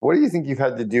What do you think you've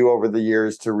had to do over the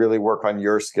years to really work on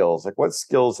your skills? Like what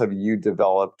skills have you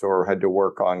developed or had to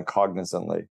work on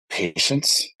cognizantly?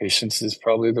 Patience. Patience is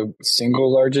probably the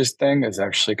single largest thing, is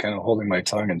actually kind of holding my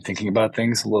tongue and thinking about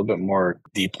things a little bit more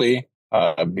deeply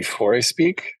before I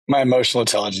speak. My emotional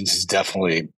intelligence has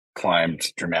definitely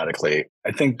climbed dramatically.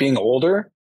 I think being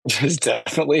older has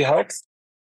definitely helped,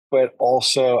 but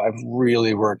also I've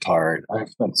really worked hard. I've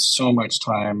spent so much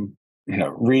time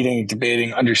reading,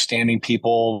 debating, understanding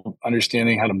people,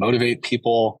 understanding how to motivate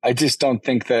people. I just don't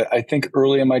think I think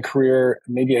early in my career,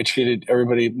 maybe I treated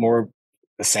everybody more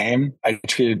the same. I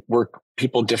treated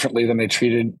people differently than I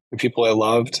treated the people I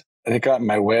loved. And it got in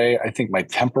my way. I think my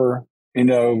temper,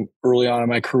 early on in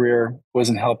my career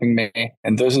wasn't helping me.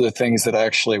 And those are the things that I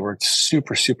actually worked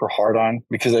super, super hard on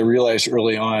because I realized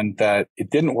early on that it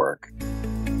didn't work.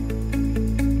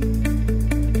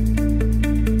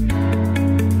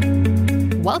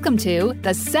 Welcome to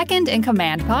the Second in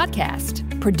Command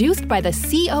podcast, produced by the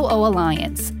COO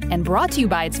Alliance and brought to you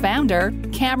by its founder,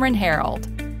 Cameron Herold.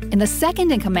 In the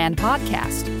Second in Command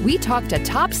podcast, we talk to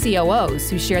top COOs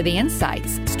who share the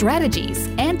insights, strategies,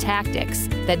 and tactics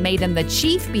that made them the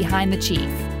chief behind the chief.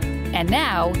 And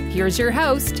now, here's your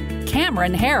host,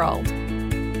 Cameron Herold.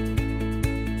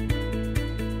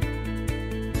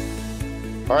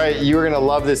 All right, you're going to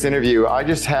love this interview. I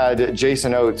just had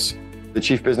Jason Oates, the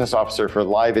Chief Business Officer for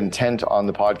LiveIntent, on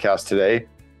the podcast today.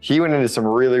 He went into some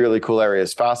really, really cool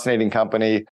areas. Fascinating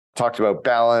company. Talked about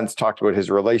balance, talked about his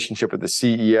relationship with the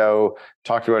CEO,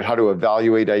 talked about how to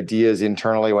evaluate ideas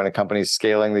internally when a company's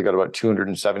scaling. They've got about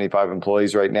 275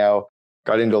 employees right now.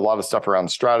 Got into a lot of stuff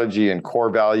around strategy and core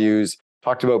values.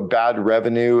 Talked about bad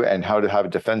revenue and how to have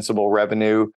defensible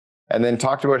revenue. And then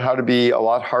talked about how to be a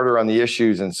lot harder on the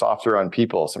issues and softer on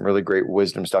people. Some really great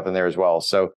wisdom stuff in there as well.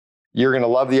 So you're going to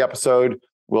love the episode.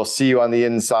 We'll see you on the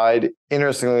inside.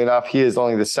 Interestingly enough, he is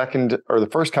only the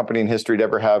first company in history to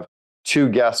ever have two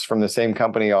guests from the same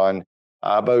company on.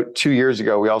 About 2 years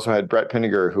ago, we also had Brett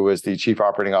Pinniger, who was the Chief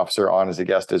Operating Officer, on as a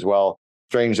guest as well.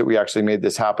 Strange that we actually made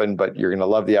this happen, but you're going to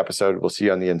love the episode. We'll see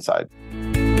you on the inside.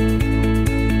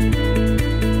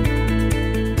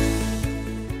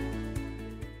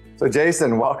 So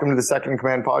Jason, welcome to the Second in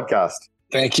Command podcast.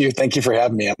 Thank you. Thank you for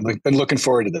having me. I've been looking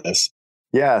forward to this.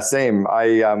 Yeah, same.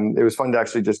 It was fun to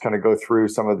actually just kind of go through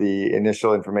some of the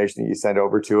initial information that you sent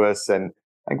over to us. And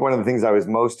I think one of the things I was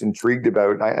most intrigued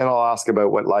about, and I'll ask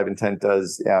about what LiveIntent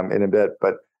does in a bit,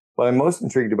 but what I'm most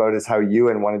intrigued about is how you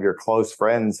and one of your close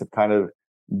friends have kind of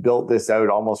built this out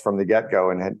almost from the get-go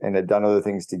and had done other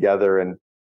things together. And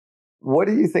what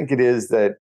do you think it is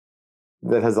that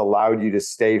has allowed you to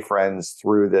stay friends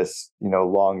through this,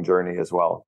 long journey as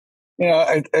well?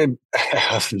 I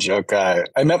often joke. I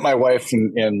met my wife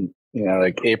in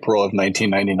April of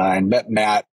 1999. Met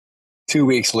Matt 2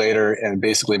 weeks later, and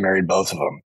basically married both of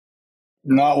them.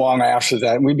 Not long after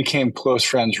that, we became close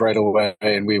friends right away,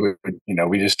 and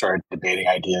we just started debating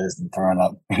ideas and throwing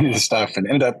up stuff, and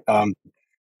ended up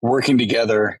working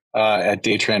together at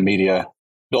Daytran Media.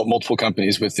 Built multiple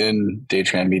companies within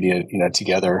Daytran Media,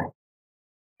 together.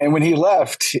 And when he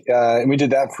left, and we did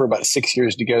that for about 6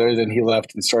 years together, then he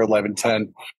left and started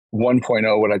LiveIntent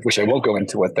 1.0, which I won't go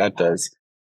into what that does,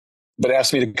 but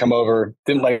asked me to come over.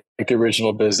 Didn't like the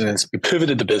original business. We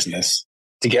pivoted the business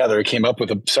together, came up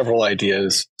with several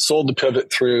ideas, sold the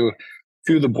pivot through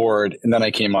the board, and then I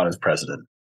came on as president.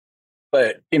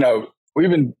 But,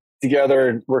 we've been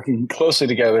together, working closely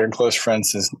together and close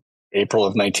friends since April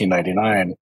of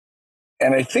 1999.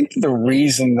 And I think the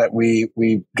reason that we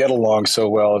get along so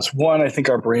well is, one, I think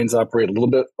our brains operate a little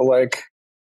bit alike.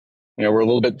 We're a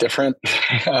little bit different.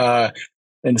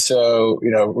 And so,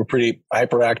 we're pretty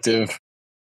hyperactive.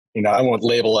 I won't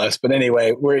label us, but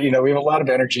anyway, we have a lot of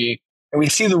energy and we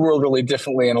see the world really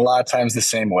differently in a lot of times the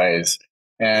same ways.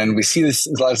 And we see this,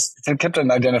 kept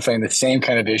on identifying the same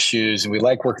kind of issues, and we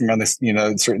like working on this,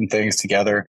 certain things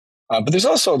together. But there's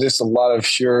also just a lot of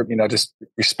sheer, just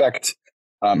respect,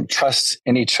 trust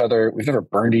in each other. We've never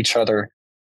burned each other.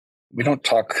 We don't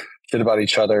talk shit about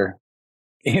each other.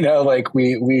 We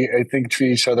I think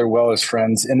treat each other well as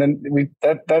friends. And then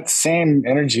that same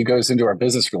energy goes into our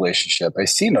business relationship. I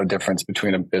see no difference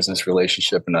between a business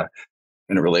relationship and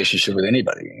a relationship with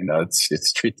anybody.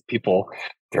 It's treat people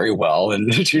very well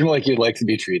and treat them like you'd like to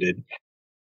be treated.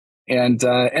 And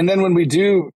then when we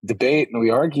do debate and we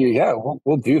argue, yeah,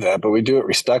 we'll do that, but we do it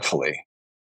respectfully.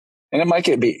 And it might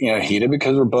get heated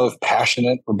because we're both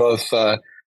passionate. We're both,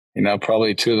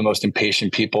 probably two of the most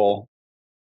impatient people,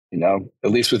 at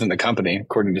least within the company,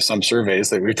 according to some surveys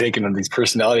that we've taken on these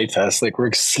personality tests. Like, we're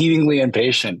exceedingly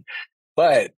impatient,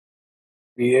 but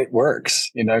it works,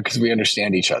 because we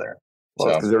understand each other.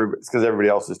 Well, So it's because everybody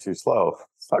else is too slow.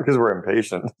 It's not because we're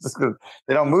impatient. It's because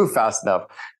they don't move fast enough.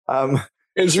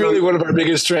 it's really one of our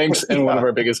biggest strengths and one of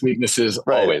our biggest weaknesses,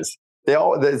 right. always.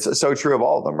 It's so true of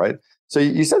all of them, right? So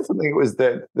you said something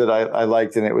that I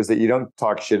liked, and it was that you don't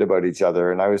talk shit about each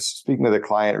other. And I was speaking with a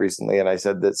client recently, and I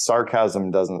said that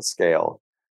sarcasm doesn't scale.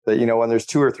 That, when there's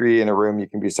 2 or 3 in a room, you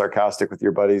can be sarcastic with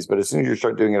your buddies, but as soon as you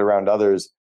start doing it around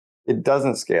others, it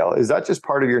doesn't scale. Is that just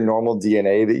part of your normal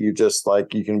DNA that you just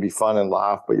like, you can be fun and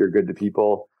laugh, but you're good to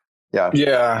people? Yeah.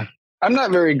 Yeah. I'm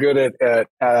not very good at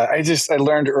I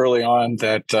learned early on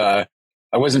that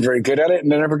I wasn't very good at it,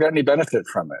 and I never got any benefit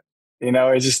from it.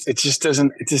 It just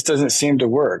doesn't seem to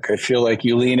work. I feel like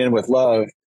you lean in with love,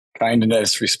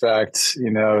 kindness, respect,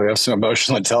 have some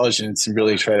emotional intelligence, and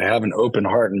really try to have an open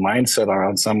heart and mindset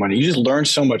around someone. You just learn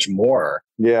so much more.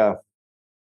 Yeah.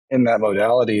 In that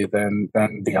modality than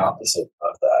the opposite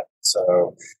of that.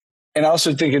 So, and I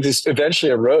also think it just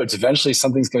eventually erodes. Eventually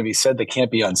something's going to be said that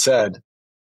can't be unsaid.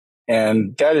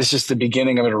 And that is just the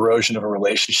beginning of an erosion of a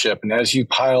relationship. And as you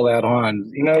pile that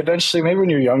on, eventually, maybe when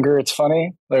you're younger, it's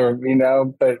funny, but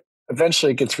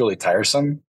eventually it gets really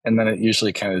tiresome. And then it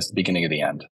usually kind of is the beginning of the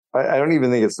end. I don't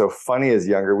even think it's so funny as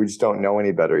younger. We just don't know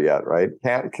any better yet, right?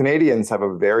 Canadians have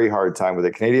a very hard time with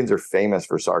it. Canadians are famous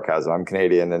for sarcasm. I'm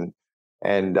Canadian, and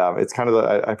it's kind of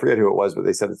I forget who it was, but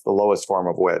they said it's the lowest form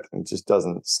of wit, and it just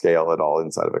doesn't scale at all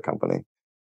inside of a company.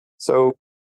 So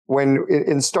when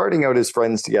in starting out as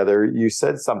friends together, you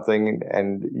said something,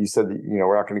 and you said that,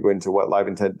 we're not going to go into what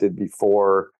LiveIntent did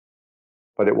before,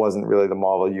 but it wasn't really the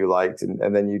model you liked.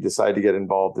 And then you decided to get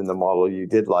involved in the model you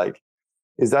did like.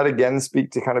 Is that again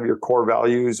speak to kind of your core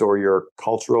values or your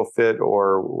cultural fit,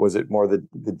 or was it more the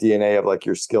DNA of like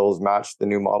your skills matched the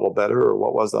new model better, or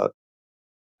what was that?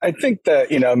 I think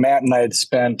that, Matt and I had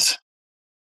spent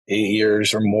 8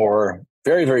 years or more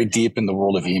very, very deep in the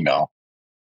world of email.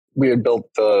 We had built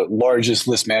the largest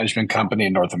list management company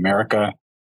in North America.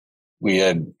 We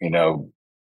had,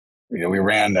 we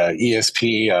ran a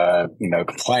ESP,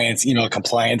 compliance, email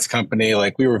compliance company.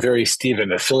 Like we were very steeped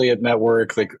in affiliate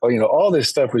network. Like, all this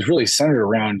stuff was really centered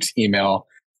around email.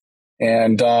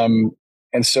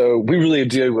 And so we really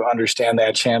do understand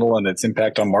that channel and its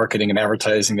impact on marketing and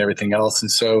advertising and everything else. And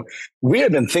so we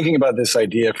had been thinking about this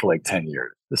idea for like 10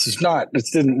 years.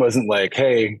 Wasn't like,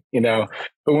 hey,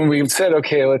 but when we said,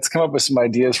 okay, let's come up with some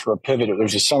ideas for a pivot. There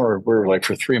was a summer where like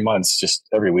for 3 months, just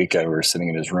every weekend we were sitting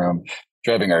in his room,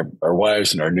 driving our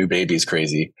wives and our new babies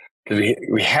crazy because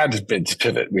we had to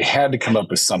pivot. We had to come up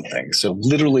with something. So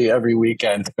literally every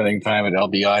weekend spending time at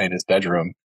LBI in his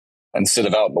bedroom instead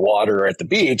of out in the water or at the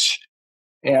beach.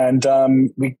 And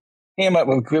we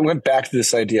went back to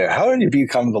this idea. How do you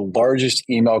become the largest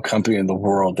email company in the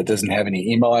world that doesn't have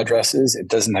any email addresses? It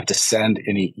doesn't have to send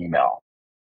any email.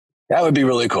 That would be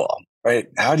really cool, right?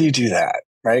 How do you do that,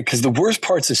 right? Because the worst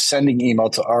parts of sending email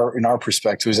in our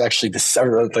perspective was actually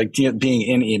being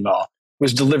in email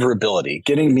was deliverability,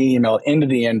 getting the email into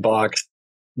the inbox,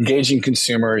 engaging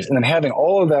consumers, and then having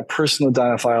all of that personal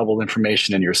identifiable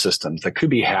information in your systems that could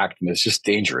be hacked, and it's just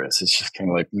dangerous. It's just kind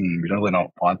of like, we really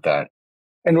don't want that.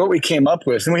 And what we came up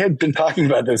with, and we had been talking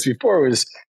about this before, was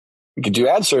we could do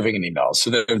ad serving in emails so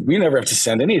that we never have to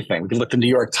send anything. We could let the New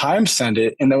York Times send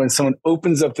it, and then when someone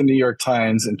opens up the New York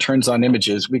Times and turns on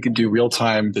images, we could do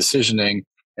real-time decisioning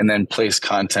and then place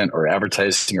content or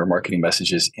advertising or marketing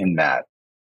messages in that.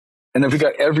 And if we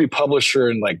got every publisher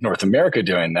in like North America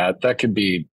doing that, it could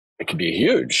be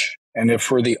huge. And if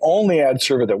we're the only ad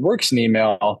server that works in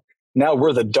email, now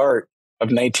we're the DART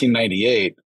of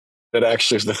 1998 that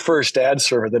actually is the first ad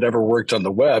server that ever worked on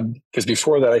the web. Because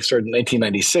before that, I started in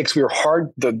 1996.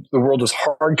 The world was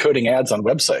hard coding ads on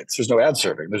websites. There's no ad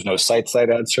serving. There's no site-side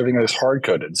ad serving. It was hard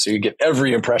coded. So you get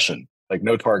every impression, like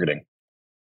no targeting.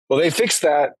 Well, they fixed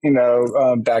that,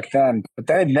 back then, but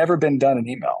that had never been done in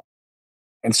email.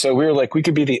 And so we were like, we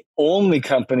could be the only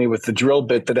company with the drill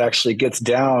bit that actually gets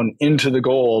down into the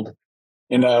gold,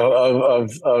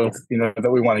 that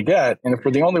we want to get. And if we're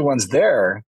the only ones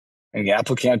there, and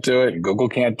Apple can't do it, and Google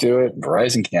can't do it, and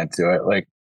Verizon can't do it, like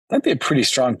that'd be a pretty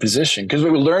strong position. Because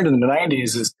what we learned in the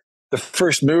 90s is the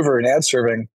first mover in ad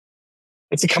serving,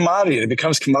 it's a commodity. It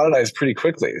becomes commoditized pretty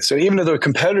quickly. So even though the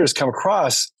competitors come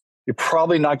across, you're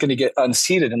probably not going to get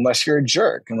unseated unless you're a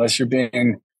jerk, unless you're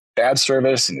being bad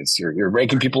service and you're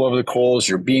raking people over the coals,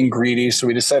 you're being greedy. So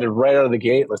we decided right out of the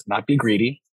gate, let's not be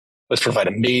greedy. Let's provide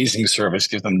amazing service,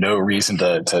 give them no reason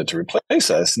to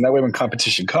replace us. And that way when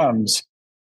competition comes,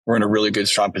 we're in a really good,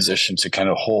 strong position to kind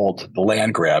of hold the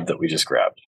land grab that we just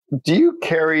grabbed. Do you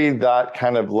carry that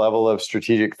kind of level of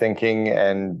strategic thinking?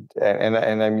 And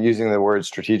I'm using the word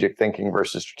strategic thinking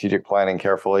versus strategic planning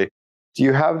carefully. Do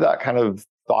you have that kind of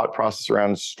thought process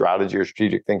around strategy or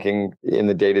strategic thinking in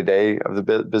the day-to-day of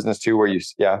the business too, where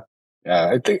yeah,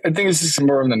 I think it's just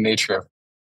more in the nature of,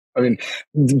 I mean,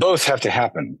 both have to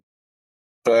happen,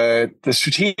 but the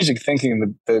strategic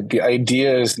thinking, the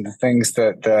ideas and the things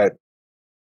that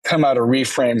come out of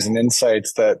reframes and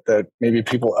insights that maybe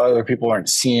other people aren't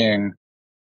seeing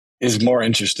is more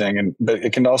interesting, but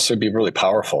it can also be really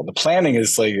powerful. The planning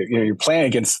is like, you're planning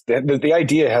against the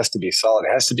idea has to be solid.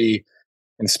 It has to be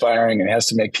inspiring. It has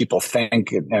to make people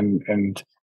think and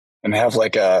have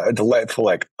like a delightful,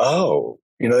 like, oh,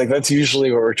 like that's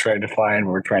usually what we're trying to find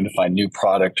when we're trying to find new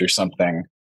product or something.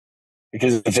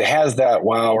 Because if it has that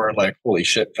wow or like holy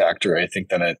shit factor, I think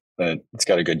then it's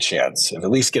got a good chance of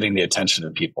at least getting the attention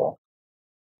of people.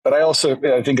 But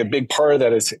I think a big part of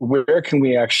that is where can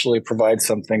we actually provide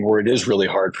something where it is really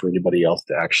hard for anybody else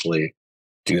to actually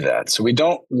do that. So we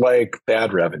don't like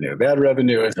bad revenue. Bad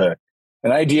revenue is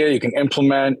an idea you can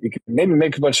implement. You can maybe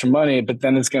make a bunch of money, but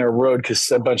then it's going to erode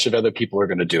because a bunch of other people are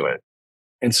going to do it.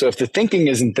 And so if the thinking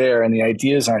isn't there and the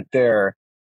ideas aren't there,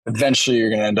 eventually you're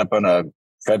going to end up on a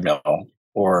treadmill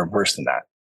or worse than that.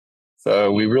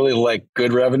 So we really like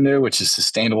good revenue, which is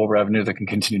sustainable revenue that can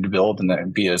continue to build and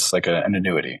then be as like an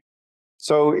annuity.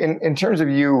 So in terms of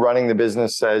you running the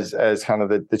business as kind of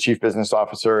the chief business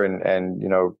officer and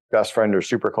best friend or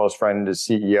super close friend as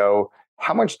CEO,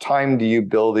 how much time do you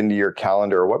build into your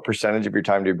calendar, or what percentage of your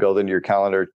time do you build into your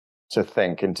calendar to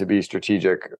think and to be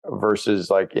strategic versus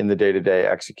like in the day-to-day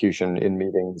execution in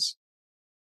meetings?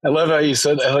 I like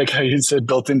how you said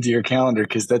built into your calendar,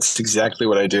 because that's exactly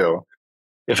what I do.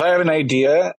 If I have an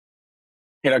idea,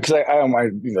 because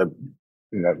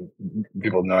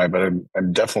people know but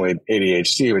I'm definitely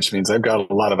ADHD, which means I've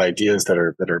got a lot of ideas that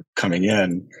are coming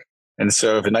in. And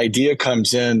so if an idea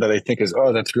comes in that I think is,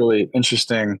 oh, that's really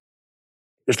interesting,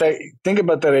 if I think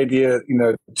about that idea,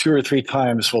 2 or 3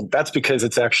 times, well, that's because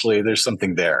it's actually, there's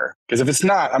something there. Because if it's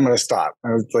not, I'm going to stop.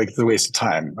 It's like a waste of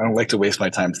time. I don't like to waste my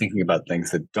time thinking about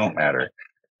things that don't matter.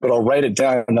 But I'll write it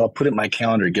down and I'll put it in my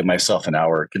calendar, give myself an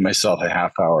hour, give myself a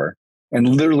half hour, and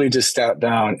literally just step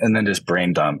down and then just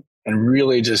brain dump and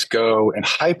really just go and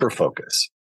hyper focus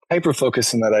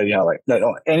on that idea, like not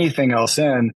anything else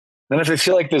in. Then if I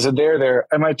feel like there's a there,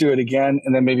 I might do it again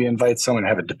and then maybe invite someone to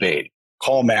have a debate.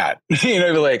 Call Matt, be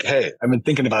like, hey, I've been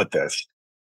thinking about this.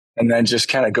 And then just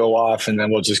kind of go off, and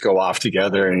then we'll just go off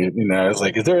together. And, it's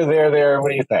like, is there a there? What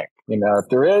do you think? If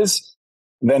there is,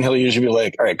 then he'll usually be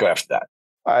like, all right, go after that.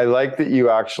 I like that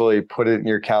you actually put it in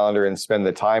your calendar and spend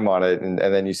the time on it. And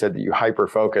then you said that you hyper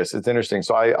focus. It's interesting.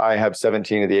 So I have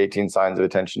 17 of the 18 signs of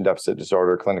attention deficit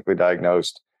disorder clinically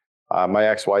diagnosed. My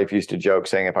ex-wife used to joke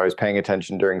saying if I was paying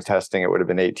attention during testing, it would have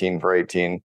been 18 for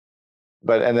 18.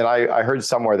 And then I heard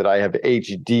somewhere that I have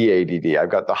HD ADD.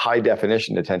 I've got the high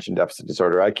definition attention deficit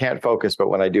disorder. I can't focus, but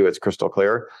when I do, it's crystal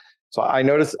clear. So I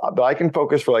noticed that I can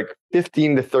focus for like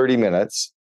 15 to 30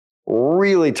 minutes,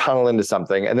 really tunnel into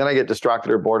something. And then I get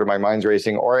distracted or bored or my mind's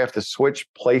racing, or I have to switch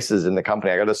places in the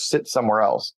company. I got to sit somewhere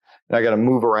else and I got to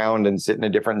move around and sit in a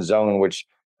different zone, which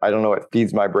I don't know, it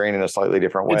feeds my brain in a slightly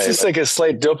different way. It's just like a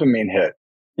slight dopamine hit.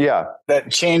 Yeah.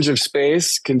 That change of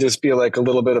space can just be like a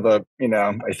little bit of a,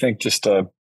 I think just a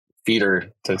feeder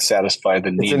to satisfy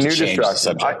the need to change the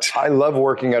subject. I love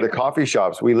working out of coffee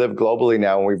shops. We live globally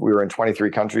now. And we were in 23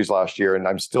 countries last year, and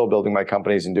I'm still building my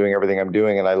companies and doing everything I'm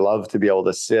doing. And I love to be able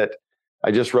to sit.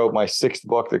 I just wrote my 6th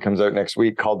book that comes out next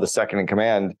week called The Second in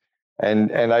Command.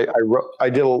 And I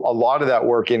did a lot of that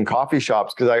work in coffee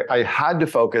shops because I had to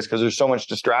focus because there's so much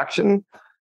distraction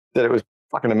that it was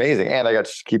fucking amazing. And I got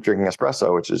to keep drinking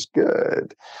espresso, which is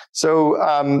good. So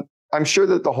I'm sure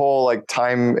that the whole like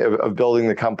time of building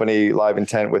the company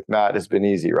LiveIntent with Matt has been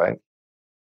easy, right?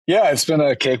 Yeah, it's been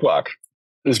a cakewalk.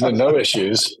 There's been no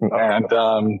issues. And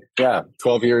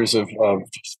 12 years of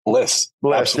bliss.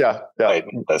 Bliss, yeah. Right,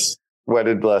 bliss.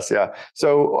 Wedded bliss, yeah.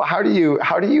 So how do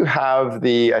you have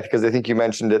because I think you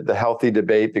mentioned it, the healthy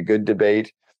debate, the good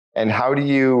debate, and how do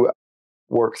you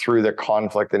work through the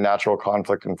conflict, the natural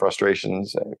conflict and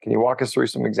frustrations? Can you walk us through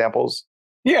some examples?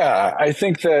 Yeah, I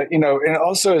think that, and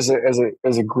also as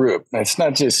a group, it's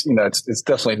not just, it's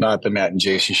definitely not the Matt and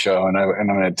Jason show. And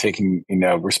I'm not taking,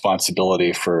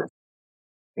 responsibility for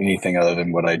anything other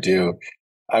than what I do.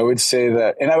 I would say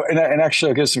that, and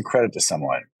actually I'll give some credit to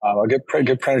someone. I'll give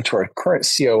good credit to our current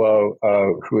COO,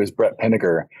 who is Brett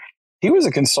Pinniger. He was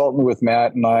a consultant with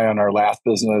Matt and I on our last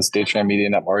business, Daytime Media,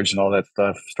 Net Margin, all that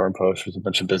stuff, Storm Post, was a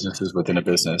bunch of businesses within a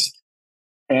business.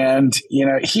 And,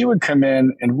 he would come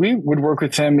in and we would work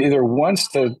with him either once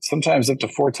to sometimes up to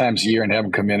 4 times a year and have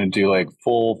him come in and do like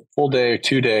full day,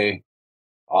 2-day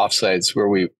offsites where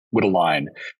we would align.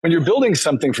 When you're building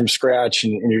something from scratch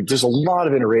and there's a lot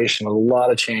of iteration, a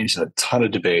lot of change, and a ton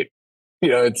of debate,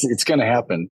 it's going to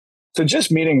happen. So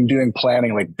just meeting and doing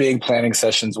planning, like big planning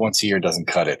sessions once a year doesn't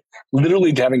cut it.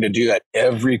 Literally having to do that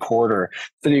every quarter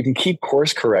so that you can keep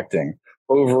course correcting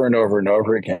over and over and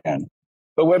over again.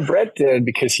 But what Brett did,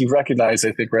 because he recognized,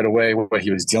 I think right away, what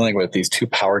he was dealing with, these two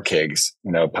powder kegs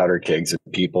of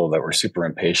people that were super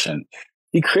impatient,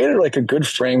 he created like a good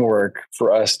framework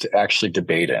for us to actually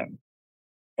debate in.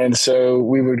 And so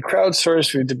we would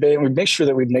crowdsource, we'd debate, and we'd make sure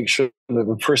that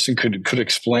the person could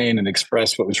explain and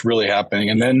express what was really happening.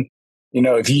 And then,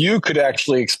 if you could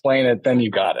actually explain it, then you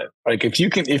got it. Like if you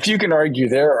can argue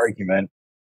their argument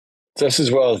just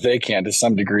as well as they can to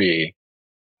some degree,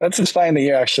 that's a sign that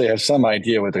you actually have some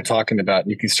idea what they're talking about.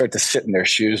 And you can start to sit in their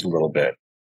shoes a little bit.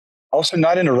 Also,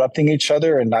 not interrupting each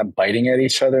other and not biting at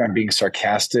each other and being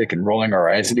sarcastic and rolling our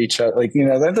eyes at each other. Like,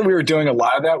 not that we were doing a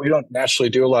lot of that. We don't naturally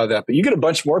do a lot of that, but you get a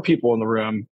bunch more people in the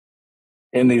room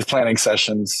in these planning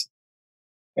sessions.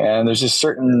 And there's just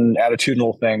certain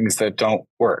attitudinal things that don't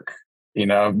work.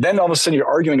 Then all of a sudden you're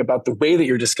arguing about the way that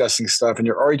you're discussing stuff, and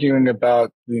you're arguing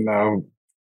about,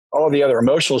 all the other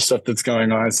emotional stuff that's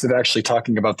going on instead of actually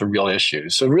talking about the real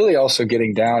issues. So really also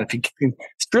getting down, if you can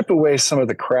strip away some of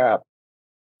the crap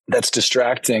that's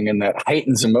distracting and that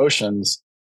heightens emotions,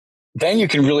 then you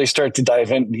can really start to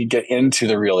dive in and get into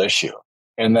the real issue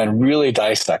and then really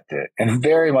dissect it and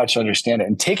very much understand it.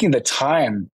 And taking the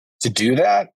time to do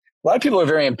that, a lot of people are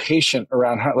very impatient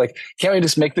around can't we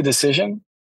just make the decision?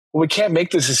 Well, we can't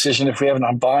make this decision if we haven't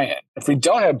had buy-in. If we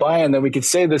don't have buy-in, then we could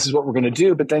say this is what we're going to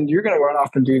do, but then you're going to run off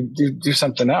and do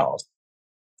something else.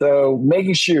 So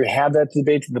making sure you have that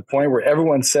debate to the point where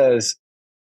everyone says,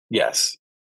 yes,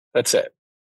 that's it.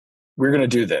 We're going to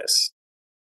do this.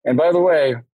 And by the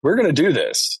way, we're going to do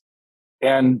this.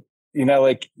 And,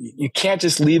 you can't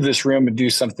just leave this room and do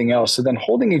something else. So then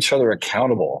holding each other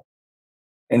accountable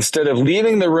instead of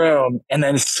leaving the room and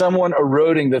then someone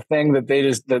eroding the thing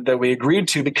that we agreed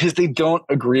to because they don't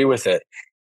agree with it.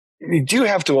 You do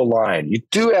have to align. You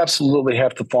do absolutely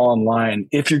have to fall in line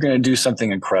if you're going to do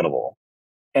something incredible.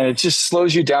 And it just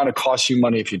slows you down. It costs you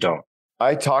money if you don't.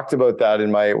 I talked about that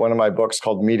in one of my books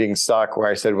called Meetings Suck, where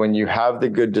I said, when you have the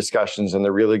good discussions and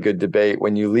the really good debate,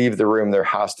 when you leave the room, there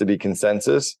has to be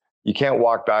consensus. You can't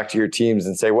walk back to your teams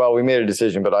and say, well, we made a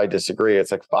decision, but I disagree.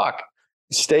 It's like, fuck.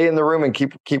 Stay in the room and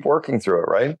keep working through it,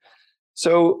 right?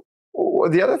 So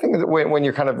the other thing that when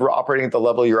you're kind of operating at the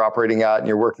level you're operating at and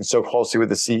you're working so closely with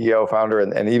the CEO, founder,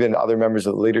 and even other members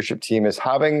of the leadership team is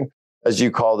having, as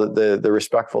you called it, the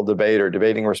respectful debate or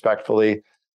debating respectfully.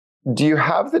 Do you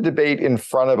have the debate in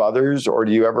front of others, or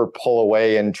do you ever pull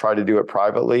away and try to do it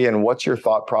privately? And what's your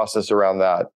thought process around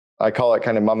that? I call it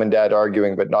kind of mom and dad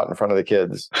arguing, but not in front of the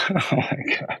kids. Oh my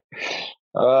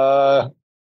God.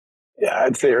 Yeah,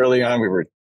 I'd say early on we were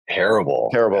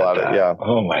terrible at it. Yeah.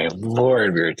 Oh my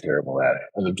Lord, we were terrible at it.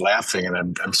 I was laughing,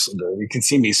 and you can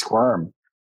see me squirm.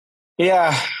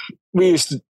 Yeah, we used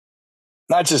to,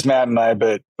 not just Matt and I,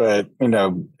 but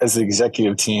as the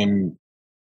executive team,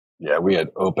 yeah, we had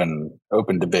open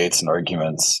debates and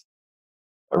arguments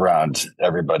around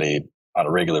everybody on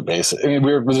a regular basis. I mean,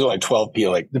 there was only 12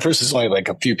 people. Like the first is only like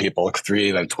a few people, like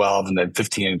 3, then 12, and then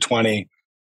 15 and 20.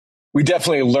 We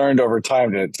definitely learned over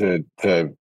time to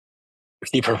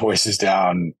keep our voices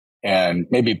down and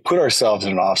maybe put ourselves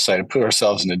in an offsite and put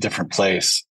ourselves in a different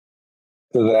place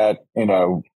so that,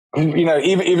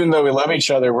 even though we love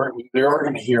each other, we are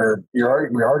going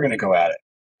to go at it.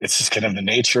 It's just kind of the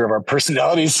nature of our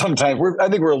personalities. Sometimes I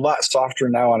think we're a lot softer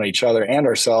now on each other and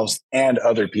ourselves and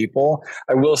other people.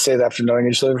 I will say that after knowing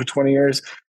each other for 20 years,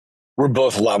 we're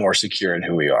both a lot more secure in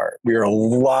who we are. We are a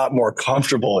lot more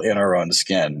comfortable in our own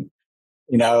skin.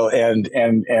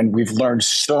 And we've learned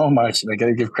so much. And I got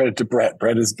to give credit to Brett.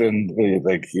 Brett has been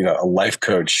a life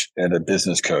coach and a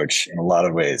business coach in a lot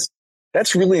of ways.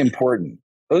 That's really important.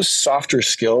 Those softer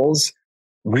skills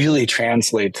really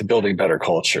translate to building better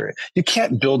culture. You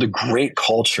can't build a great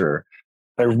culture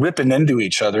by ripping into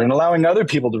each other and allowing other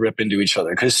people to rip into each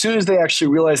other. Because as soon as they actually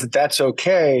realize that that's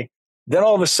okay, then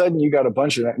all of a sudden you got a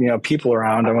bunch of people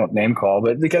around. I won't name call,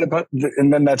 but they got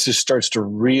and then that just starts to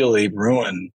really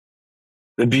ruin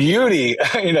the beauty,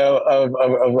 of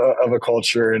a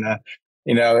culture,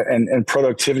 and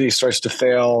productivity starts to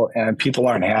fail, and people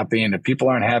aren't happy. And if people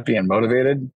aren't happy and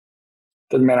motivated,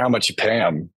 doesn't matter how much you pay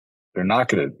them, they're not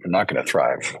gonna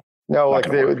thrive. No,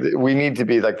 we need to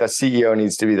be like the CEO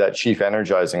needs to be that chief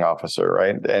energizing officer,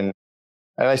 right? And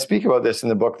I speak about this in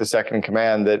the book, The Second in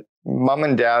Command, that mom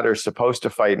and dad are supposed to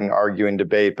fight and argue and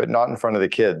debate, but not in front of the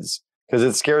kids, because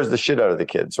it scares the shit out of the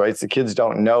kids, right? So the kids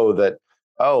don't know that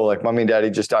oh, like mommy and daddy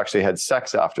just actually had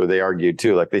sex after they argued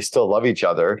too. Like they still love each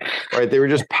other, right? They were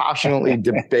just passionately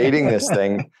debating this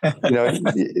thing. Not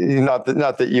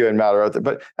that you and Matt are out there,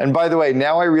 but, and by the way,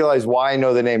 now I realize why I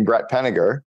know the name Brett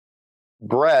Penniger.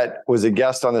 Brett was a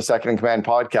guest on the Second in Command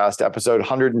podcast, episode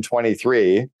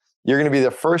 123. You're going to be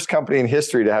the first company in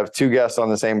history to have 2 guests on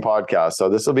the same podcast. So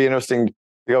this will be interesting to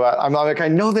go out. I'm like, I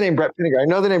know the name Brett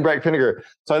Penniger.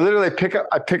 So I literally pick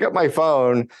up my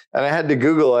phone and I had to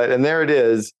Google it. And there it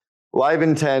is.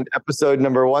 LiveIntent, episode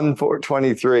number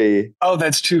 123. Oh,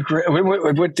 that's too great.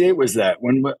 What date was that?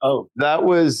 That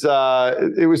was,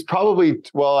 it was probably,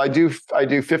 well, I do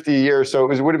 50 a year.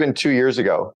 So it would have been 2 years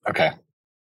ago. Okay.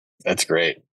 That's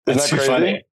great. That's Isn't that crazy?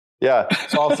 Funny. Yeah.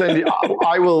 So I'll send you,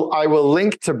 I will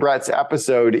link to Brett's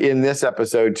episode in this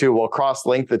episode too. We'll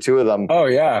cross-link the 2 of them. Oh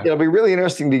yeah. It'll be really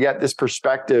interesting to get this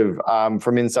perspective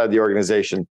from inside the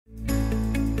organization.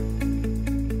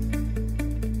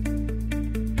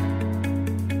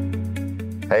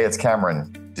 Hey, it's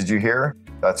Cameron. Did you hear?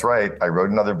 That's right. I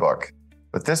wrote another book.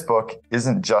 But this book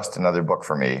isn't just another book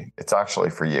for me. It's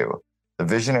actually for you, the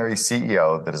visionary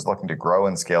CEO that is looking to grow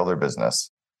and scale their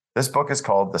business. This book is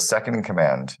called The Second in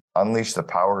Command, Unleash the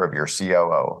Power of Your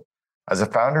COO. As a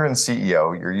founder and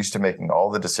CEO, you're used to making all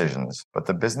the decisions, but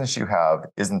the business you have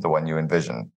isn't the one you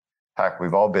envision. Heck,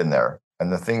 we've all been there.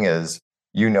 And the thing is,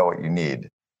 you know what you need.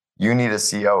 You need a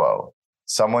COO,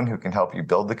 someone who can help you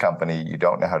build the company you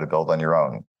don't know how to build on your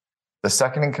own. The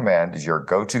Second in Command is your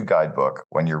go-to guidebook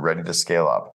when you're ready to scale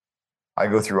up. I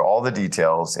go through all the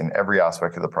details in every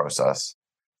aspect of the process,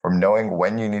 from knowing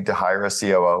when you need to hire a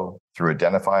COO, through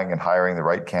identifying and hiring the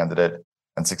right candidate,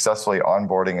 and successfully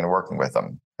onboarding and working with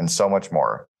them, and so much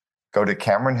more. Go to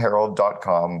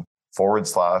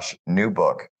CameronHerold.com/new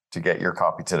book to get your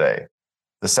copy today.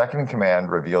 The Second in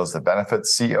Command reveals the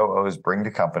benefits COOs bring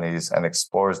to companies and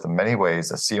explores the many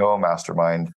ways a COO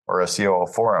mastermind or a COO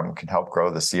forum can help grow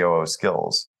the COO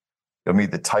skills. You'll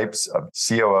meet the types of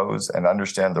COOs and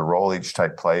understand the role each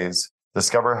type plays.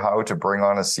 Discover how to bring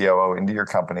on a COO into your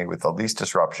company with the least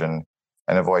disruption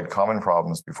and avoid common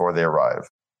problems before they arrive.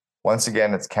 Once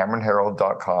again, it's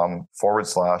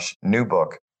CameronHerold.com/new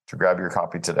book to grab your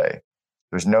copy today.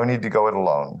 There's no need to go it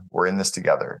alone. We're in this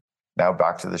together. Now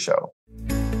back to the show.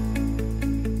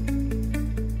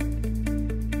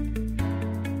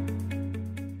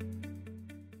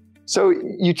 So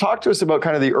you talked to us about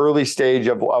kind of the early stage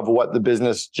of what the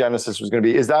business genesis was going to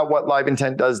be. Is that what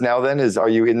LiveIntent does now then? Are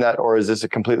you in that, or is this a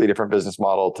completely different business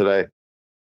model today?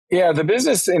 Yeah, the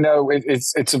business,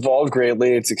 it's evolved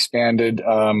greatly. It's expanded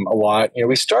a lot.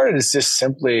 We started as just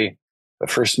simply the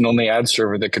first and only ad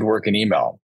server that could work in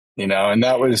email, and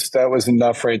that was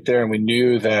enough right there. And we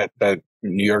knew that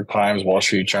New York Times, Wall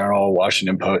Street Journal,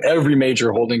 Washington Post, every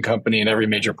major holding company and every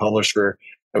major publisher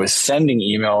that was sending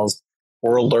emails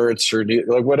or alerts or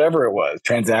like whatever it was,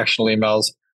 transactional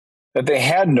emails, that they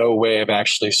had no way of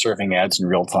actually serving ads in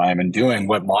real time and doing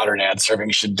what modern ad serving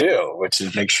should do, which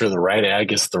is make sure the right ad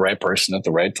gets the right person at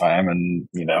the right time. And,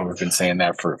 we've been saying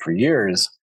that for years.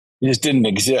 It just didn't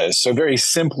exist. So very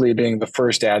simply being the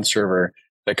first ad server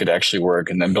that could actually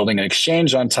work, and then building an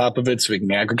exchange on top of it so we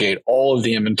can aggregate all of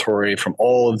the inventory from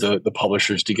all of the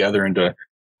publishers together into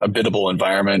a biddable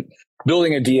environment,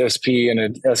 building a DSP and a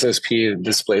SSP, a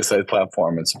display side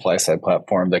platform and supply side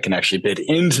platform that can actually bid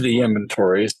into the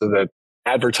inventory so that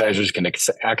advertisers can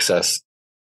access,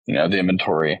 the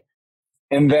inventory.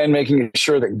 And then making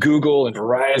sure that Google and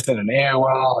Verizon and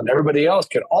AOL and everybody else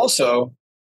could also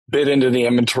bid into the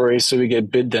inventory so we get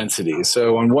bid density.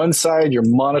 So on one side, you're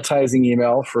monetizing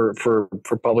email for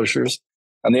publishers.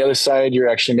 On the other side, you're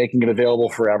actually making it available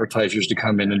for advertisers to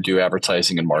come in and do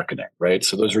advertising and marketing, right?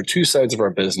 So those are 2 sides of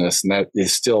our business, and that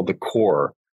is still the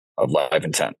core of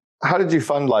LiveIntent. How did you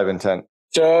fund LiveIntent?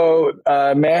 So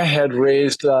Matt had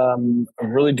raised a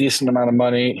really decent amount of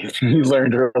money. He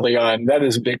learned early on. That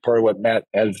is a big part of what Matt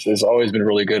has always been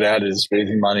really good at, is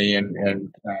raising money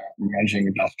and managing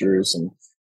investors.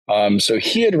 And so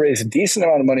he had raised a decent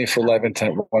amount of money for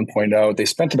LiveIntent 1.0. They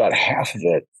spent about half of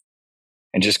it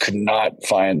and just could not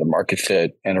find the market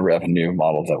fit and a revenue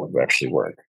model that would actually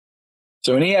work.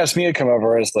 So when he asked me to come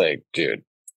over, I was like, dude,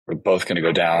 we're both going to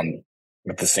go down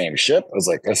with the same ship. I was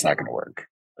like, that's not going to work.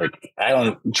 Like, I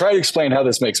don't try to explain how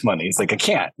this makes money. He's like, I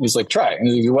can't. He's like, try. And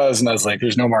he was, and I was like,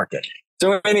 there's no market.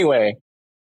 So anyway,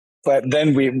 but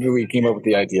then we came up with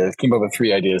the idea, came up with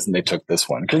 3 ideas, and they took this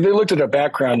one. Because they looked at our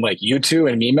background like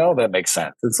U2 and email, that makes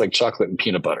sense. It's like chocolate and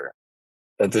peanut butter.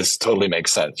 That this totally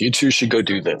makes sense. You 2 should go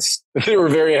do this. They were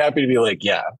very happy to be like,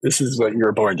 yeah, this is what you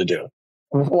were born to do.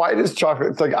 Why does chocolate,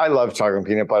 it's like, I love chocolate and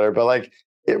peanut butter, but like,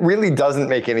 it really doesn't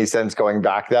make any sense going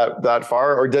back that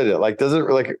far, or did it? Like, does it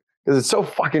like, because it's so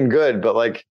fucking good. But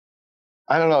like,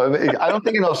 I don't know. I don't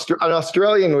think an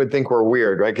Australian would think we're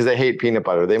weird, right? Because they hate peanut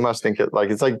butter. They must think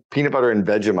it's like peanut butter and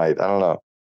Vegemite. I don't know.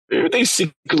 They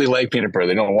secretly like peanut butter.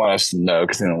 They don't want us to know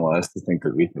because they don't want us to think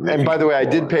that we. And by the way, I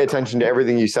did pay attention to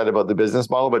everything you said about the business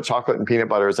model, but chocolate and peanut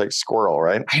butter is like squirrel,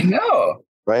 right? I know,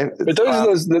 right? But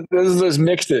those are those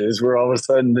mixes where all of a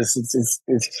sudden it's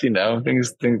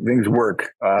things work.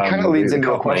 It kind of leads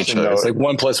into a question, though. It's like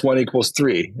 1 + 1 =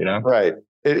 3. You know, right?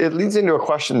 It leads into a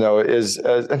question, though.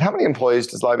 And how many employees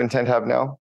does LiveIntent have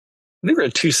now? I think we're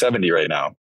at 270 right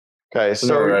now. Okay,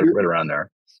 so right around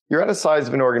there. You're at a size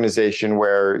of an organization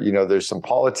where, there's some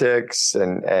politics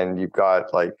and you've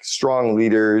got like strong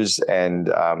leaders and,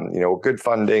 good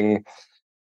funding.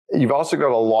 You've also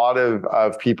got a lot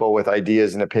of people with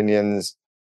ideas and opinions,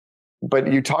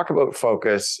 but you talk about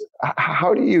focus.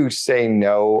 How do you say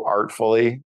no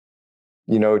artfully,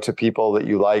 to people that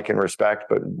you like and respect,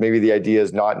 but maybe the idea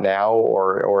is not now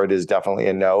or it is definitely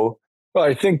a no? Well,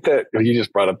 I think that you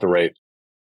just brought up the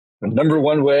number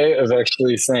one way of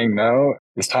actually saying no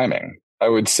is timing. I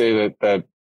would say that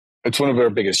it's one of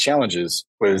our biggest challenges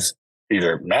was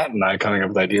either Matt and I coming up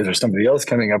with ideas or somebody else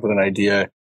coming up with an idea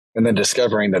and then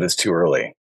discovering that it's too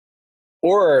early,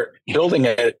 or building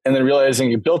it and then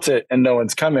realizing you built it and no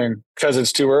one's coming because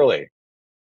it's too early.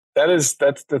 That's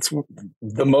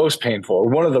the most painful, or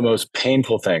one of the most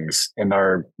painful things in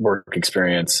our work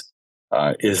experience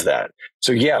is that.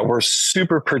 So yeah, we're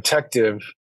super protective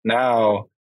now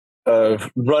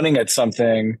of running at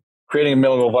something, creating a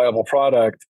minimal viable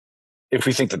product. If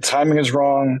we think the timing is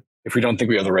wrong, if we don't think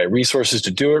we have the right resources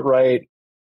to do it right,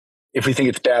 if we think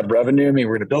it's bad revenue, we're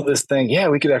going to build this thing. Yeah,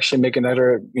 we could actually make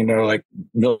another, like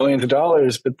millions of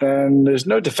dollars, but then there's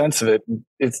no defense of it.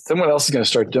 It's someone else is going to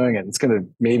start doing it. It's going to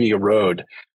maybe erode.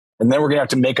 And then we're going to have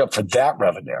to make up for that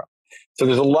revenue. So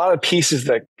there's a lot of pieces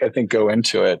that I think go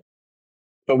into it.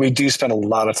 But we do spend a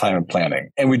lot of time in planning,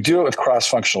 and we do it with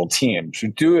cross-functional teams. We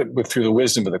do it through the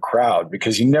wisdom of the crowd,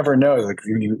 because you never know. Like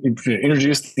when you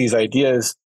introduce these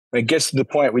ideas, when it gets to the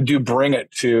point, we do bring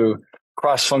it to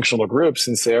cross-functional groups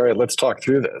and say, all right, let's talk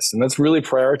through this. And let's really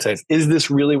prioritize. Is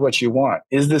this really what you want?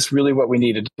 Is this really what we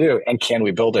need to do? And can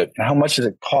we build it? And how much does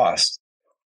it cost?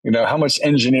 How much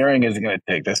engineering is it going to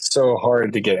take? That's so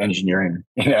hard to get engineering,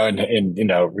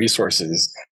 and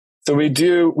resources. So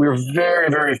we're very,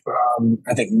 very,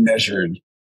 I think, measured.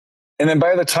 And then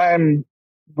by the time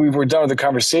we were done with the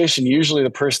conversation, usually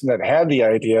the person that had the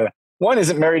idea, one,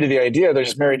 isn't married to the idea. They're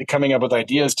just married to coming up with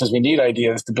ideas because we need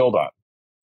ideas to build on.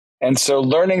 And so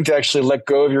learning to actually let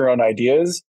go of your own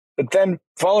ideas, but then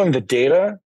following the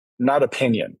data, not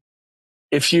opinion.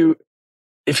 If you're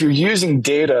using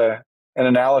data and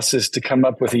analysis to come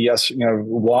up with a yes,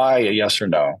 why a yes or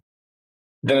no,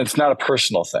 then it's not a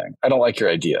personal thing. I don't like your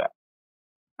idea.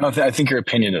 I think your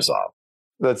opinion is off.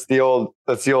 That's the old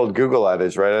Google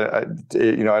adage, right? I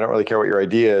don't really care what your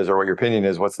idea is or what your opinion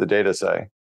is. What's the data say?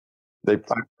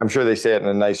 I'm sure they say it in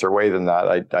a nicer way than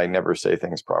that. I never say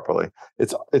things properly.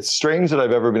 It's strange that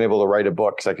I've ever been able to write a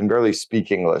book because I can barely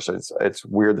speak English. It's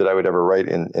weird that I would ever write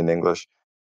in English.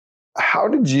 How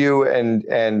did you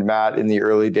and Matt in the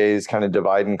early days kind of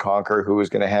divide and conquer who was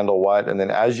going to handle what? And then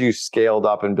as you scaled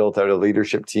up and built out a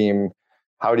leadership team,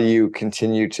 how do you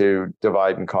continue to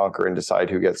divide and conquer and decide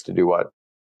who gets to do what?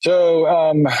 So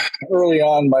early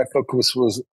on, my focus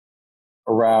was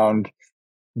around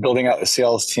building out the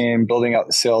sales team, building out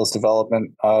the sales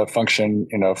development function,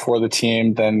 for the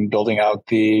team, then building out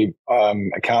the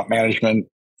account management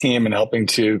team and helping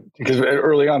because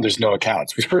early on, there's no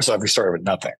accounts. First off, we started with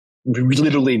nothing.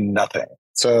 Literally nothing.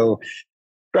 So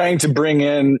trying to bring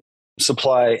in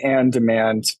supply and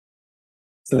demand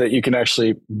so that you can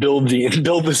actually build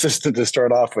the system to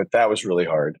start off with, that was really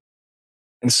hard.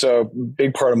 And so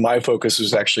big part of my focus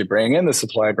was actually bringing in the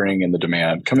supply, bringing in the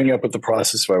demand, coming up with the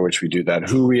process by which we do that,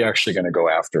 who are we actually going to go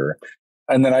after.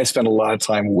 And then I spend a lot of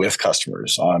time with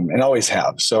customers and always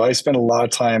have. So I spend a lot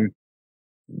of time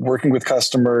working with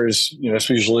customers, it's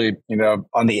usually,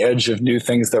 on the edge of new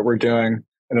things that we're doing.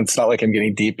 And it's not like I'm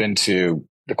getting deep into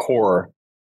the core.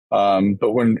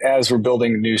 But as we're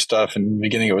building new stuff, and in the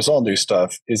beginning it was all new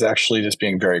stuff, is actually just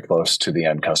being very close to the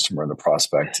end customer and the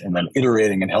prospect, and then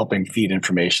iterating and helping feed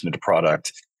information into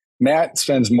product. Matt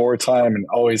spends more time and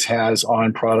always has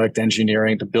on product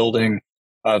engineering, the building,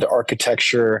 the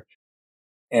architecture,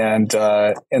 and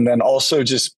then also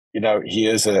just, he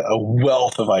is a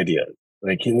wealth of ideas.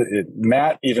 Like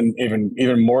Matt, even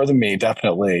more than me,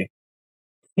 definitely.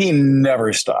 He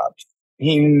never stops.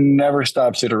 He never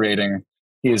stops iterating.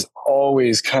 He is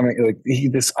always coming,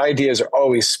 these ideas are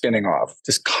always spinning off,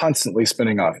 just constantly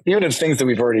spinning off. Even if things that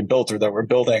we've already built or that we're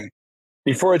building,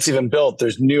 before it's even built,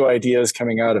 there's new ideas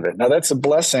coming out of it. Now that's a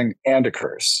blessing and a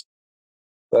curse.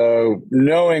 So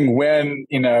knowing when,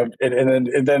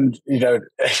 and then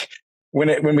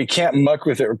when we can't muck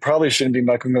with it, we probably shouldn't be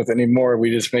mucking with it anymore.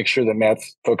 We just make sure that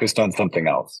Matt's focused on something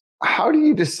else. How do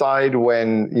you decide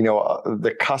when,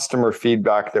 the customer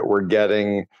feedback that we're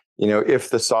getting, if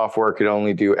the software could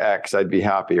only do X, I'd be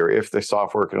happy, or if the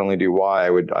software could only do Y,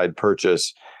 I'd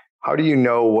purchase. How do you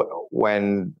know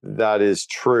when that is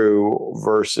true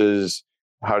versus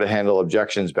how to handle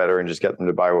objections better and just get them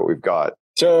to buy what we've got?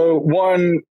 So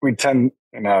one, we tend,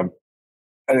 I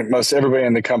think most everybody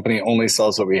in the company only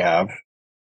sells what we have.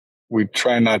 We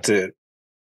try not to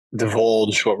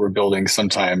divulge what we're building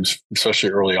sometimes, especially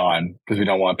early on, because we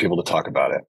don't want people to talk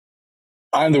about it.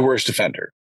 I'm the worst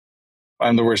offender.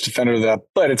 I'm the worst offender of that,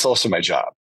 but it's also my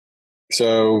job.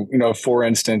 So, for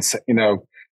instance,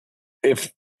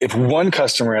 if one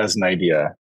customer has an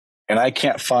idea and I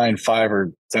can't find 5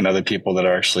 or 10 other people that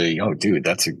are actually, oh, dude,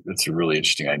 that's a really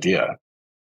interesting idea,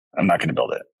 I'm not going to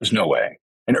build it. There's no way.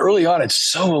 And early on, it's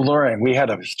so alluring. We had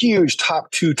a huge top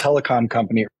 2 telecom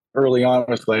company early on. It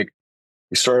was like,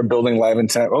 we started building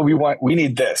LiveIntent. Oh, we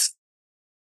need this.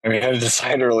 And we had to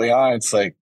decide early on. It's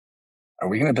like, are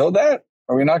we going to build that?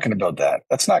 Or are we not going to build that?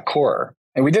 That's not core.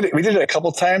 And we did it a couple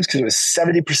of times because it was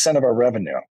 70% of our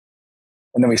revenue.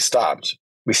 And then we stopped.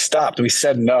 We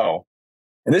said no.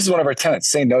 And this is one of our tenets: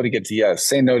 say no to get to yes.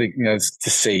 Say no to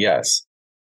say yes.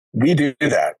 We do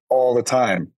that all the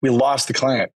time. We lost the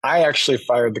client. I actually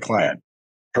fired the client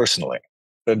personally.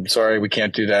 Said, sorry, we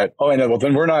can't do that. Oh, I know. Well,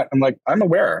 then we're not. I'm like, I'm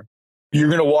aware. You're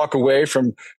going to walk away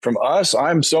from us.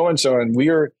 I'm so-and-so. And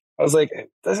I was like, it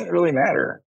doesn't really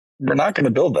matter. We're not going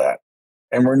to build that.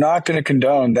 And we're not going to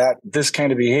condone this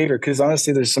kind of behavior, because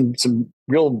honestly, there's some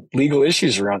real legal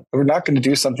issues around. We're not going to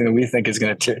do something that we think is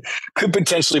going to could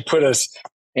potentially put us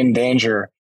in danger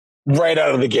right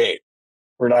out of the gate.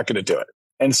 We're not going to do it.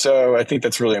 And so I think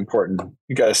that's really important.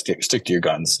 You got to stick to your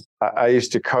guns. I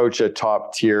used to coach a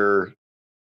top tier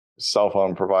cell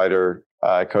phone provider.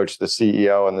 I coached the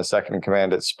CEO and the second in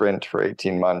command at Sprint for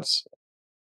 18 months.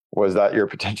 Was that your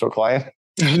potential client?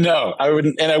 No, I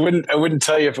wouldn't. And I wouldn't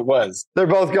tell you if it was. They're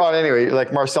both gone anyway.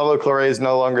 Like Marcelo Claret is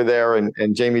no longer there, and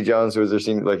Jamie Jones, who was their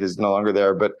senior, is no longer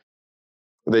there, but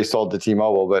they sold to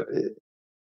T-Mobile. But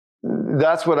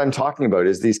that's what I'm talking about,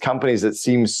 is these companies that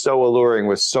seem so alluring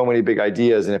with so many big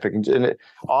ideas. And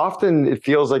often it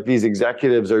feels like these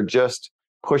executives are just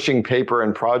pushing paper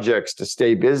and projects to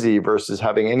stay busy versus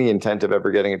having any intent of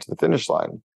ever getting it to the finish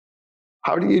line.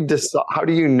 How do you decide? How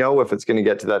do you know if it's going to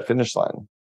get to that finish line?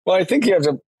 Well, I think you have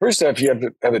to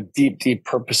have a deep, deep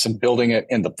purpose in building it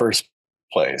in the first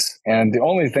place. And the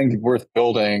only thing worth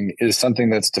building is something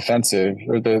that's defensive,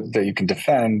 or that you can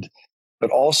defend,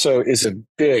 but also is a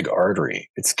big artery.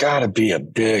 It's got to be a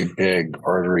big, big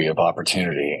artery of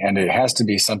opportunity. And it has to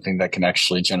be something that can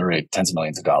actually generate tens of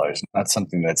millions of dollars, not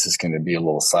something that's just going to be a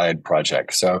little side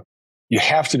project. So you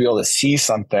have to be able to see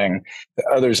something that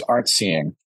others aren't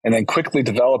seeing, and then quickly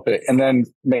develop it, and then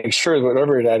make sure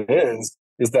whatever that is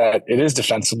that it is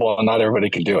defensible, and not everybody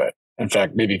can do it. In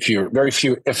fact, maybe very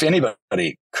few, if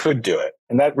anybody, could do it.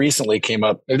 And that recently came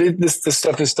up. This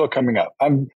stuff is still coming up.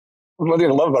 One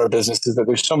thing I love about our business is that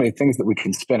there's so many things that we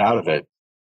can spin out of it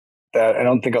that I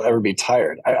don't think I'll ever be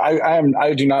tired.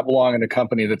 I do not belong in a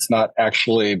company that's not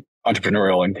actually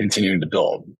entrepreneurial and continuing to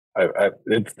build.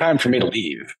 It's time for me to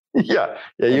leave. Yeah.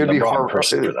 You'd be horrible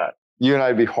person for that. You and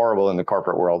I'd be horrible in the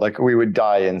corporate world. Like, we would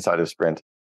die inside of Sprint.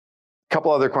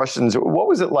 Couple other questions. What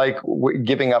was it like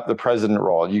giving up the president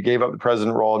role? You gave up the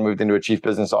president role and moved into a chief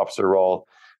business officer role.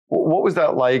 What was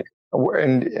that like?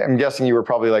 And I'm guessing you were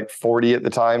probably like 40 at the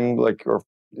time, like, or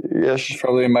ish.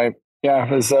 Probably it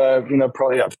was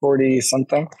probably 40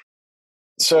 something.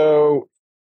 So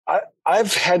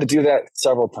I've had to do that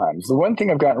several times. The one thing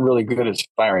I've gotten really good is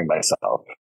firing myself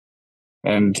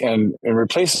and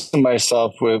replacing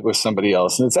myself with somebody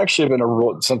else. And it's actually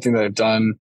been something that I've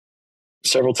done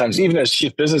several times. Even as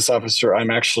chief business officer, I'm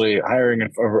actually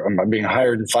I'm being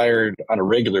hired and fired on a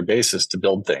regular basis to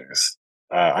build things.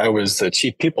 I was the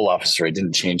chief people officer. I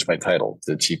didn't change my title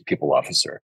to chief people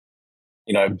officer.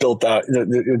 I built out.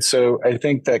 So I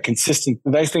think that the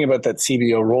nice thing about that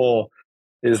CBO role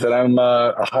is that I'm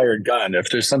a hired gun.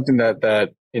 If there's something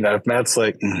that if Matt's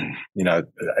like,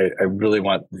 I really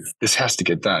want this has to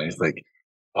get done. He's like,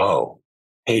 oh,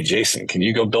 hey, Jason, can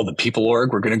you go build the people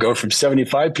org? We're going to go from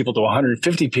 75 people to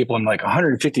 150 people. I'm like,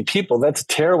 150 people? That's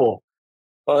terrible.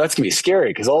 Well, that's going to be scary,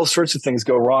 because all sorts of things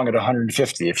go wrong at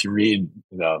 150 if you read,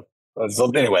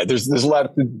 So anyway, there's a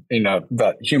lot,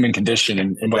 about human condition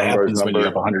and what happens when you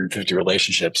have 150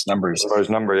 relationships, numbers.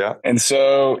 Yeah. And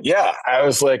so, I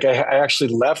was like, I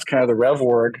actually left kind of the rev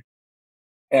org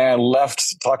and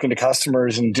left talking to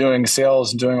customers and doing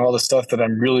sales and doing all the stuff that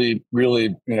I'm really,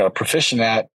 really, proficient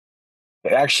at.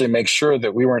 To actually make sure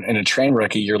that we weren't in a train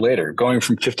wreck a year later, going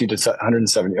from 50 to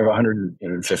 170 or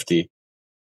 150.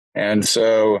 And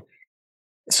so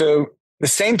the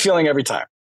same feeling every time.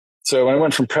 So when I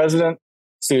went from president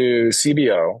to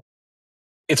CBO,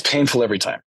 it's painful every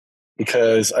time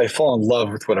because I fall in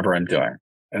love with whatever I'm doing.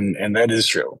 And that is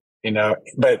true,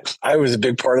 but I was a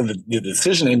big part of the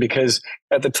decisioning because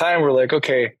at the time we're like,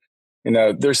 okay,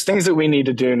 there's things that we need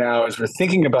to do now as we're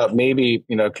thinking about maybe,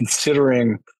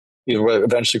 considering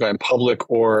eventually going public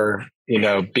or,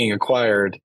 being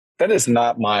acquired. That is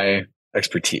not my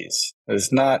expertise.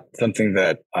 It's not something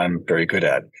that I'm very good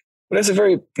at. But as a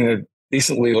very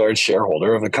decently large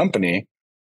shareholder of a company,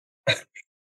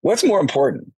 what's more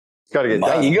important? Got to get my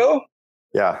done. ego?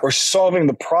 Yeah. Or solving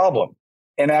the problem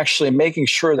and actually making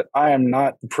sure that I am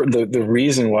not the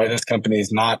reason why this company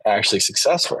is not actually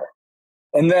successful.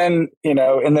 And then,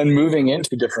 moving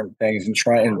into different things and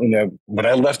trying, when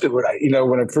I left it, when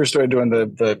I first started doing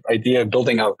the idea of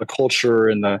building out the culture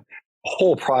and the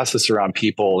whole process around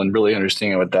people and really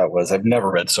understanding what that was, I've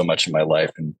never read so much in my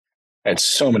life. And I had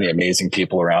so many amazing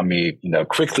people around me,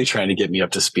 quickly trying to get me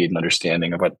up to speed and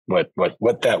understanding of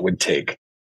what that would take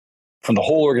from the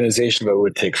whole organization, what it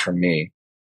would take from me.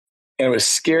 And it was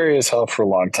scary as hell for a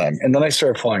long time. And then I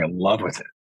started falling in love with it.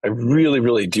 I really,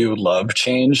 really do love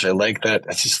change. I like that.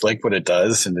 I just like what it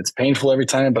does. And it's painful every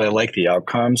time, but I like the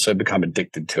outcome. So I become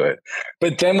addicted to it.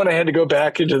 But then when I had to go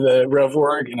back into the rev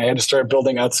org and I had to start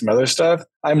building out some other stuff,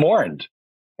 I mourned.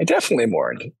 I definitely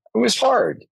mourned. It was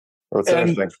hard. That's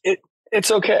interesting.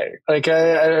 It's okay. Like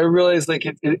I realized like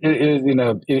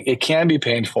it can be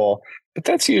painful, but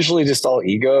that's usually just all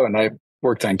ego. And I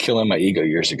worked on killing my ego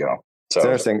years ago. So it's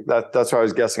interesting. That's why I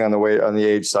was guessing on the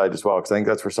age side as well, because I think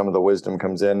that's where some of the wisdom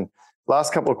comes in.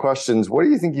 Last couple of questions. What do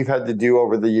you think you've had to do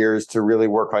over the years to really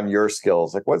work on your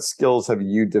skills? Like what skills have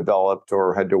you developed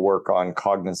or had to work on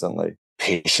cognizantly?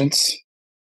 Patience.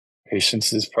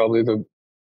 Patience is probably the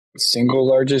single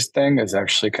largest thing, is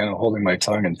actually kind of holding my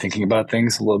tongue and thinking about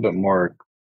things a little bit more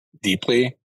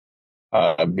deeply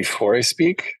before I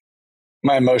speak.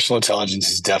 My emotional intelligence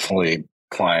has definitely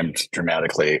climbed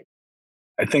dramatically.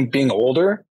 I think being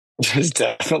older has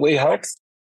definitely helped,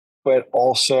 but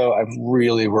also I've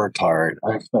really worked hard.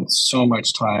 I've spent so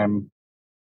much time,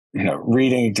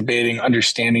 reading, debating,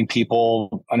 understanding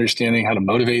people, understanding how to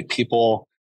motivate people.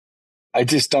 I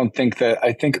just don't think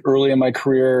I think early in my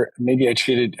career, maybe I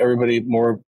treated everybody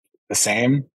more the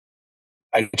same.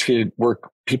 I treated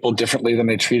people differently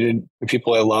than I treated the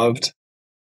people I loved.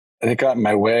 And it got in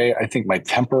my way. I think my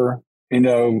temper,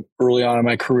 early on in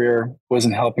my career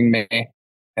wasn't helping me.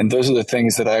 And those are the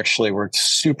things that I actually worked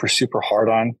super, super hard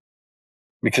on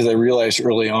because I realized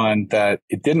early on that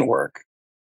it didn't work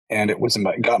and it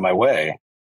got in my way.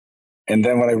 And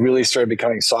then when I really started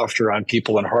becoming softer on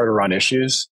people and harder on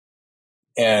issues,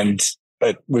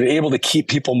 but we're able to keep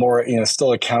people more,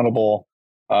 still accountable,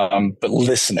 but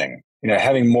listening,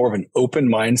 having more of an open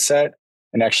mindset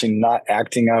and actually not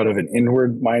acting out of an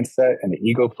inward mindset and the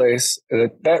ego place,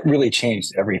 that really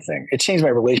changed everything. It changed my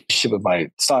relationship with my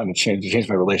son. It changed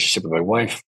my relationship with my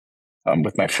wife,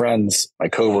 with my friends, my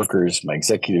coworkers, my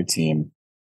executive team.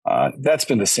 That's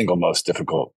been the single most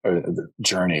difficult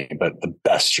journey, but the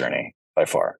best journey by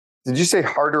far. Did you say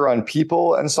harder on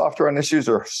people and softer on issues,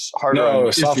 or harder on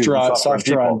issues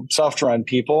softer on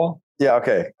people? Yeah,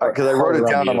 okay. Because I wrote it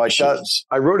down. I'm like,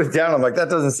 that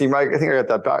doesn't seem right. I think I got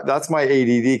that back. That's my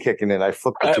ADD kicking in. I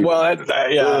flipped it.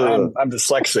 I'm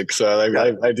dyslexic, so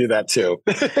I do that too.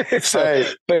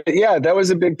 Right. But yeah, that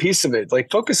was a big piece of it. Like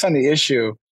focus on the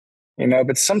issue,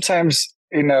 but sometimes,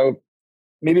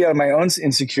 maybe out of my own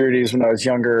insecurities when I was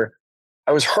younger,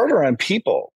 I was harder on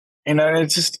people, and it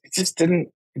just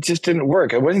didn't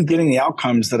work. I wasn't getting the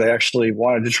outcomes that I actually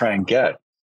wanted to try and get.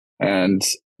 And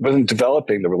wasn't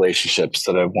developing the relationships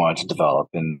that I wanted to develop.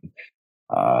 And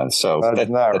so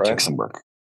that took some work.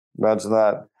 Imagine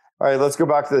that. All right, let's go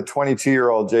back to the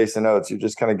 22-year-old Jason Oates. You're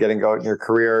just kind of getting out in your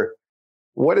career.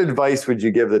 What advice would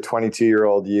you give the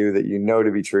 22-year-old you that you know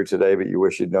to be true today, but you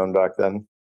wish you'd known back then?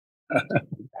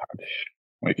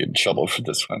 I get in trouble for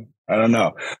this one. I don't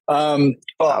know.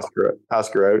 Ask her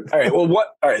out. All right. Well,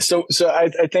 all right. So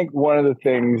I think one of the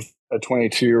things a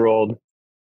 22-year-old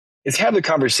is have the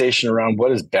conversation around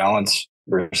what is balance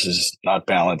versus not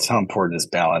balance. How important is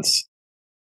balance?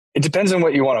 It depends on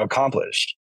what you want to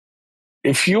accomplish.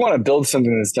 If you want to build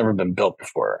something that's never been built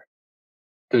before,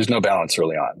 there's no balance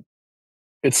early on.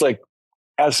 It's like,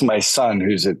 as my son,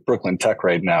 who's at Brooklyn Tech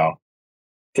right now,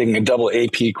 taking a double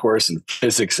AP course in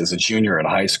physics as a junior in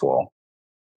high school,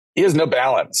 he has no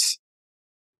balance.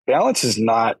 Balance is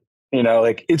not,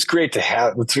 like, it's great to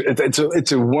have.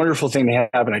 It's a wonderful thing to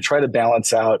have. And I try to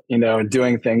balance out, and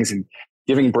doing things and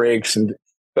giving breaks.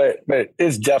 But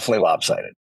it's definitely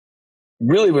lopsided.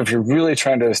 Really, if you're really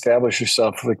trying to establish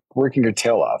yourself, like working your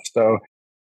tail off. So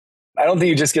I don't think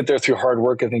you just get there through hard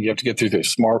work. I think you have to get through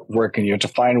smart work, and you have to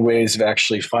find ways of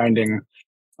actually finding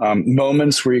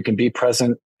moments where you can be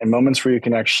present and moments where you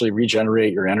can actually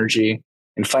regenerate your energy,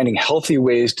 and finding healthy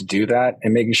ways to do that,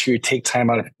 and making sure you take time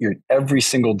out of your every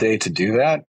single day to do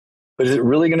that. But is it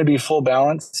really going to be full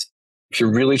balance? If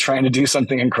you're really trying to do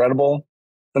something incredible,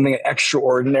 something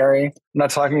extraordinary, I'm not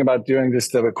talking about doing this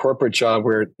to a corporate job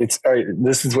where it's, all right,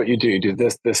 this is what you do. You do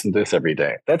this, this, and this every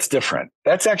day. That's different.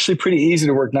 That's actually pretty easy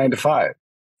to work 9 to 5. If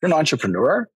you're an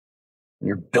entrepreneur,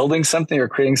 you're building something or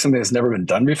creating something that's never been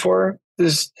done before.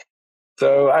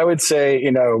 So I would say,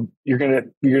 it's going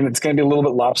to be a little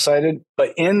bit lopsided,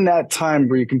 but in that time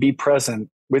where you can be present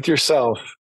with yourself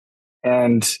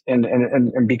and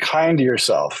be kind to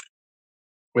yourself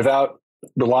without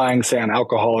relying, say, on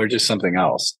alcohol or just something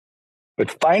else,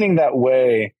 but finding that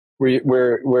way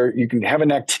where you can have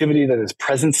an activity that is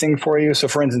presencing for you. So,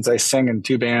 for instance, I sing in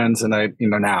 2 bands, and I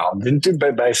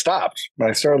but I stopped when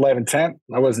I started LiveIntent.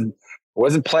 I wasn't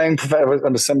playing.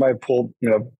 I'm a semi-pro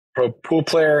pool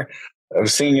player. I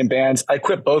was singing in bands. I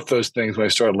quit both those things when I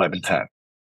started LiveIntent,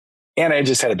 and I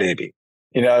just had a baby.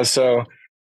 So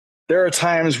there are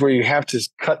times where you have to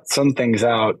cut some things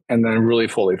out and then really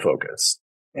fully focus.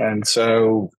 And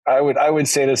so I would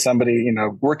say to somebody,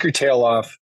 work your tail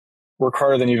off, work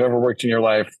harder than you've ever worked in your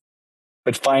life,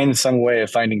 but find some way of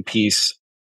finding peace,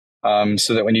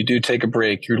 so that when you do take a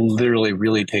break, you're literally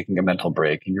really taking a mental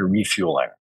break and you're refueling.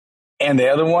 And the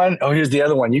other one, here's the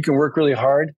other one. You can work really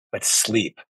hard, but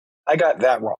sleep. I got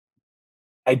that wrong.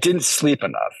 I didn't sleep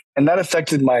enough. And that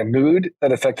affected my mood,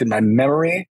 that affected my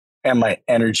memory and my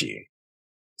energy.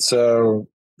 So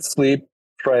sleep,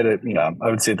 try to, I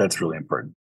would say that's really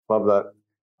important. Love that.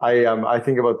 I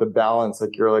think about the balance,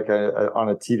 like you're like on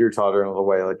a teeter-totter in a little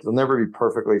way. Like you'll never be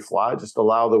perfectly flat. Just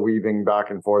allow the weaving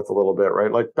back and forth a little bit,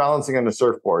 right? Like balancing on a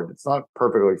surfboard. It's not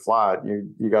perfectly flat.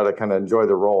 You got to kind of enjoy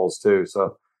the rolls too.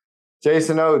 So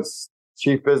Jason Oates,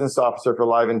 Chief Business Officer for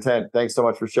LiveIntent, thanks so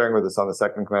much for sharing with us on the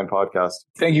Second in Command podcast.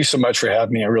 Thank you so much for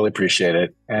having me. I really appreciate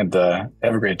it. And have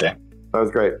a great day. That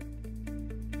was great.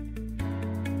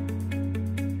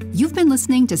 You've been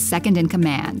listening to Second in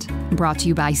Command, brought to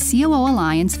you by COO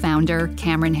Alliance founder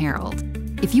Cameron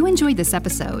Herold. If you enjoyed this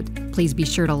episode, please be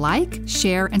sure to like,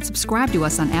 share, and subscribe to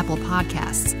us on Apple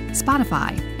Podcasts,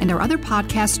 Spotify, and our other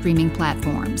podcast streaming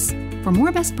platforms. For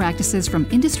more best practices from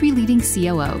industry-leading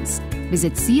COOs,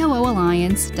 visit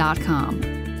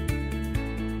COOalliance.com.